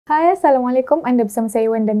Hai, Assalamualaikum. Anda bersama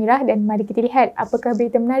saya Wan Damirah dan mari kita lihat apakah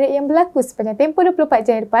berita menarik yang berlaku sepanjang tempoh 24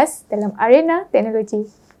 jam lepas dalam arena teknologi.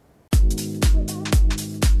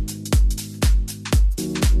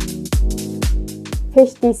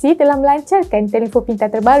 HTC telah melancarkan telefon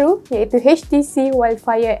pintar terbaru iaitu HTC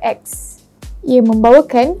Wildfire X. Ia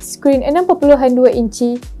membawakan skrin 6.2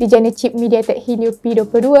 inci, dijana chip MediaTek Helio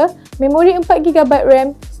P22, memori 4GB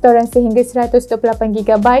RAM, storan sehingga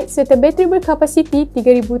 128GB serta bateri berkapasiti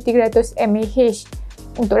 3300 mAh.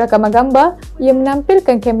 Untuk rakaman gambar, ia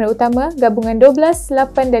menampilkan kamera utama gabungan 12,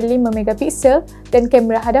 8 dan 5MP dan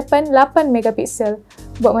kamera hadapan 8MP.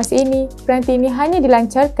 Buat masa ini, peranti ini hanya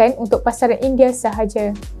dilancarkan untuk pasaran India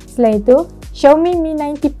sahaja. Selain itu, Xiaomi Mi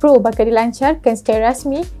 90 Pro bakal dilancarkan secara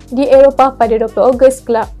rasmi di Eropah pada 20 Ogos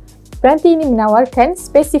kelak. Peranti ini menawarkan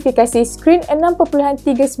spesifikasi skrin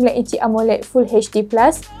 6.39 inci AMOLED FHD+,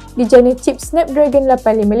 dijana chip Snapdragon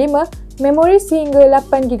 855, memori sehingga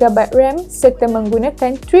 8GB RAM serta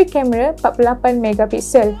menggunakan tri-kamera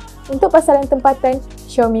 48MP. Untuk pasaran tempatan,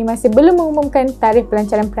 Xiaomi masih belum mengumumkan tarikh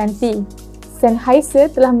pelancaran peranti. Sennheiser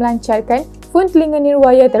telah melancarkan fon telinga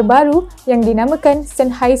nirwaya terbaru yang dinamakan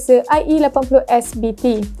Sennheiser IE 80S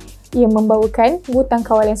BT. Ia membawakan butang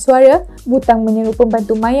kawalan suara, butang menyeru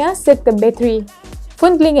pembantu maya serta bateri.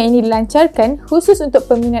 Fon telinga ini dilancarkan khusus untuk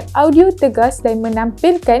peminat audio tegas dan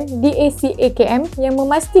menampilkan DAC AKM yang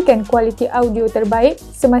memastikan kualiti audio terbaik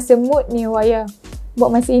semasa mod nirwaya.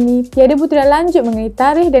 Buat masa ini, tiada butiran lanjut mengenai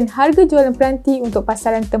tarikh dan harga jualan peranti untuk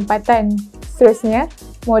pasaran tempatan. Seterusnya,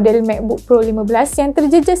 model Macbook Pro 15 yang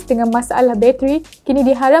terjejas dengan masalah bateri kini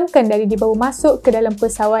diharamkan dari dibawa masuk ke dalam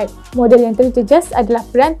pesawat. Model yang terjejas adalah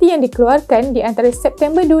peranti yang dikeluarkan di antara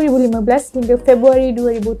September 2015 hingga Februari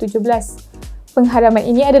 2017. Pengharaman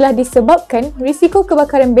ini adalah disebabkan risiko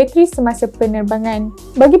kebakaran bateri semasa penerbangan.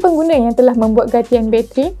 Bagi pengguna yang telah membuat gantian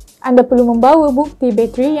bateri, anda perlu membawa bukti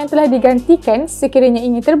bateri yang telah digantikan sekiranya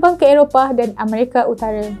ingin terbang ke Eropah dan Amerika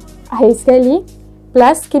Utara. Akhir sekali,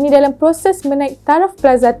 Plus kini dalam proses menaik taraf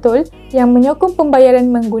Plaza Tol yang menyokong pembayaran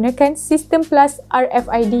menggunakan sistem Plus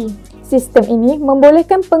RFID. Sistem ini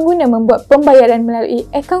membolehkan pengguna membuat pembayaran melalui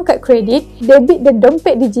akaun kad kredit, debit dan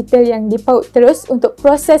dompet digital yang dipaut terus untuk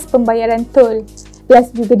proses pembayaran tol. Plus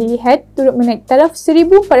juga dilihat turut menaik taraf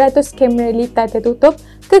 1,400 kamera litar tertutup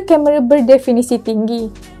ke kamera berdefinisi tinggi.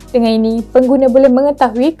 Dengan ini, pengguna boleh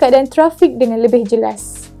mengetahui keadaan trafik dengan lebih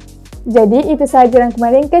jelas. Jadi, itu sahaja rangkuman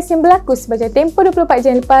ringkas yang berlaku sepanjang tempoh 24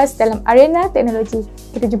 jam lepas dalam arena teknologi.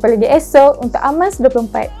 Kita jumpa lagi esok untuk Amas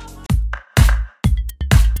 24.